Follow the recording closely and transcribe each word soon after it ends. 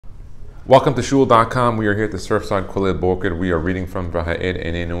Welcome to Shul.com. We are here at the Surfside Kolel Boker. We are reading from V'ha'ed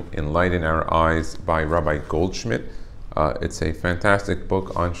Einenu, Enlighten Our Eyes by Rabbi Goldschmidt. It's a fantastic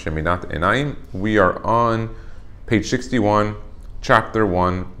book on Sheminat Einayim. We are on page 61, chapter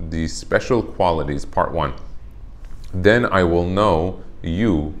 1, the special qualities, part 1. Then I will know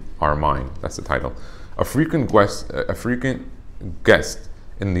you are mine. That's the title. A frequent guest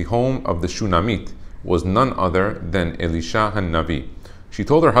in the home of the Shunamit was none other than Elisha Hanavi. She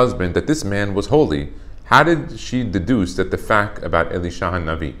told her husband that this man was holy. How did she deduce that the fact about Elisha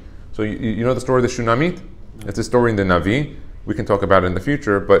Hanavi? So you know the story of the Shunamit? It's a story in the Navi. We can talk about it in the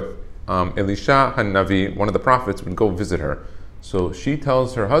future, but Elisha Hanavi, one of the prophets, would go visit her. So she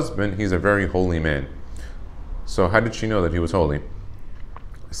tells her husband he's a very holy man. So how did she know that he was holy?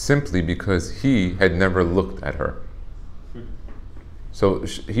 Simply because he had never looked at her. So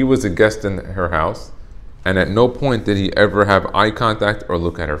he was a guest in her house, and at no point did he ever have eye contact or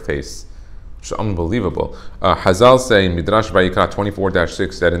look at her face. Which is unbelievable. Hazal say in Midrash Vayikra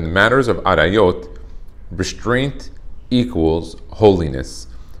 24-6 that in the matters of arayot, restraint equals holiness.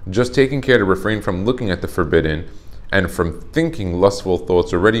 Just taking care to refrain from looking at the forbidden and from thinking lustful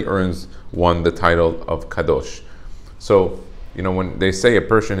thoughts already earns one the title of Kadosh. So, when they say a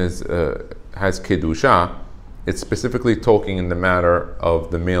person has Kedusha, it's specifically talking in the matter of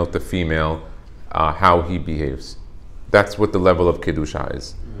the male to female, how he behaves. That's what the level of Kedusha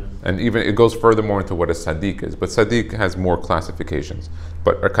is. And even it goes furthermore into what a Sadiq is. But Sadiq has more classifications.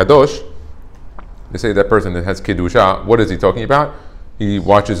 But a Kadosh, they say that person that has Kedusha, what is he talking about? He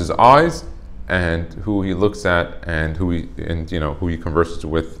watches his eyes and who he looks at and who he converses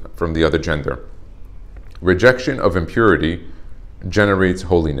with from the other gender. Rejection of impurity generates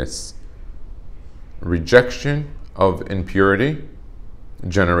holiness. Rejection of impurity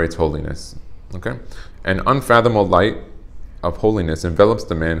generates holiness. Okay? An unfathomable light of holiness envelops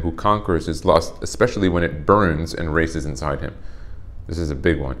the man who conquers his lust, especially when it burns and races inside him. This is a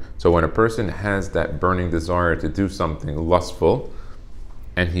big one. So when a person has that burning desire to do something lustful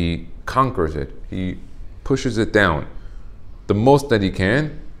and he conquers it, he pushes it down the most that he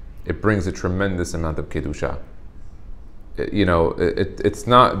can, it brings a tremendous amount of Kedusha. It's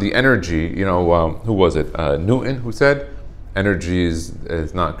not the energy, who was it? Newton, who said, energy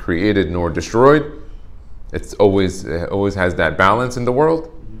is not created nor destroyed. It always has that balance in the world.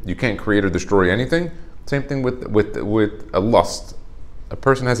 You can't create or destroy anything. Same thing with a lust. A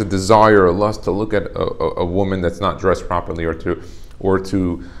person has a desire, a lust to look at a woman that's not dressed properly or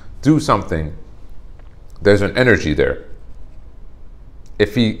to do something. There's an energy there.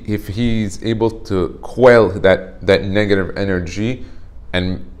 If he's able to quell that negative energy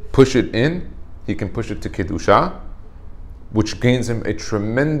and push it in, he can push it to Kedusha, which gains him a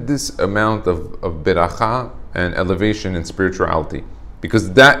tremendous amount of beracha and elevation in spirituality.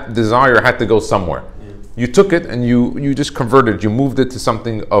 Because that desire had to go somewhere. Yeah. You took it and you just converted, you moved it to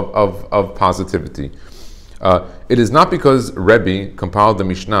something of positivity. It is not because Rebbe compiled the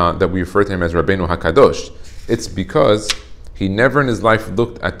Mishnah that we refer to him as Rabbeinu HaKadosh. It's because he never in his life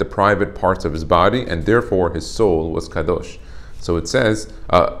looked at the private parts of his body, and therefore his soul was Kadosh. So it says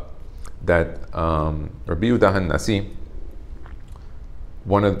that Rabbi Yehuda Nasi,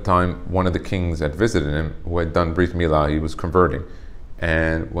 one of the kings had visited him who had done Brit Milah, he was converting.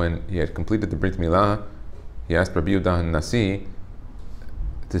 And when he had completed the Brit Milah, he asked Rabbi Yehuda Nasi,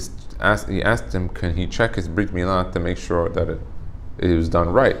 he asked him, can he check his Brit Milah to make sure that it was done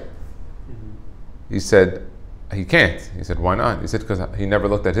right? Mm-hmm. He said, he can't. He said, why not? He said, because he never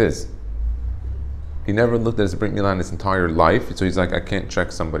looked at his. He never looked at his Brit Milah in his entire life, so he's like, I can't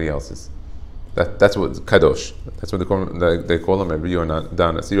check somebody else's. That's what Kadosh. That's what they call him. Rabbeinu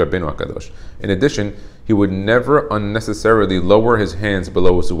HaKadosh. In addition, he would never unnecessarily lower his hands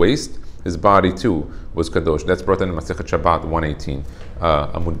below his waist. His body too was Kadosh. That's brought in Masechet Shabbat 118,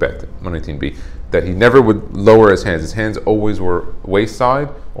 Amud Bet 118b. That he never would lower his hands. His hands always were waist side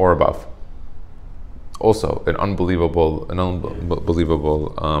or above. Also, an unbelievable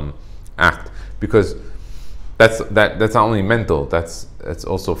act, because that's not only mental, that's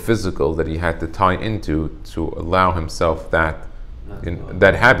also physical, that he had to tie into to allow himself that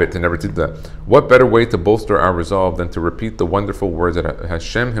habit to never do that. What better way to bolster our resolve than to repeat the wonderful words that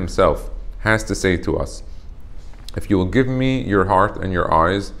Hashem himself has to say to us? If you will give me your heart and your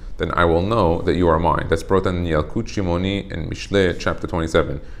eyes, then I will know that you are mine. That's brought in Yalkut Shimoni in Mishlei chapter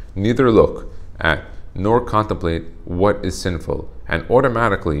 27. Neither look at nor contemplate what is sinful, and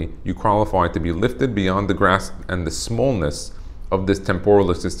automatically you qualify to be lifted beyond the grasp and the smallness of this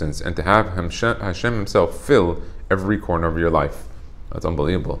temporal existence, and to have Hashem himself fill every corner of your life. That's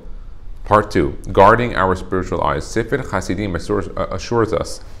unbelievable. Part 2, guarding our spiritual eyes. Sefer Hasidim assures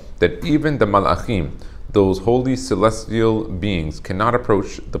us that even the malachim, those holy celestial beings, cannot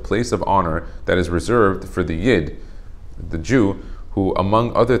approach the place of honor that is reserved for the Yid, the Jew, who,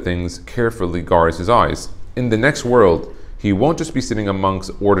 among other things, carefully guards his eyes. In the next world, he won't just be sitting amongst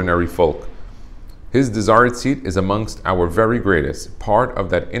ordinary folk. His desired seat is amongst our very greatest, part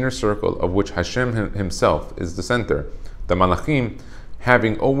of that inner circle of which Hashem himself is the center. The malachim,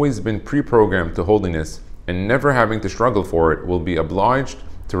 having always been pre-programmed to holiness and never having to struggle for it, will be obliged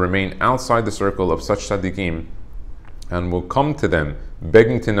to remain outside the circle of such tzaddikim and will come to them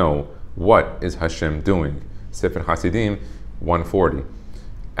begging to know, what is Hashem doing? Sefer Hasidim 140.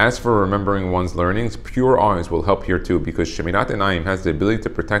 As for remembering one's learnings, pure eyes will help here too, because Shemirat Einayim has the ability to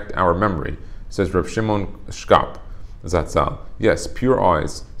protect our memory, says Reb Shimon Shkap Zatzal. Yes, pure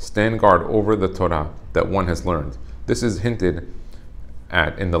eyes stand guard over the Torah that one has learned. This is hinted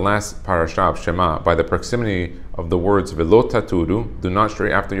at in the last parasha of Shema by the proximity of the words Velo taturu, do not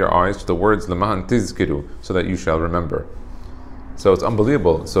stray after your eyes, to the words Lemahan tizkiru, so that you shall remember. So it's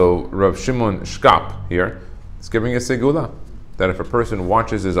unbelievable. So Rav Shimon Shkap here is giving a segula that if a person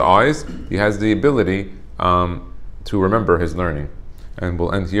watches his eyes, he has the ability to remember his learning. And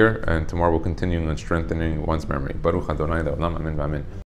we'll end here, and tomorrow we'll continue on strengthening one's memory. Baruch Adonai Le'olam, amen v'amen.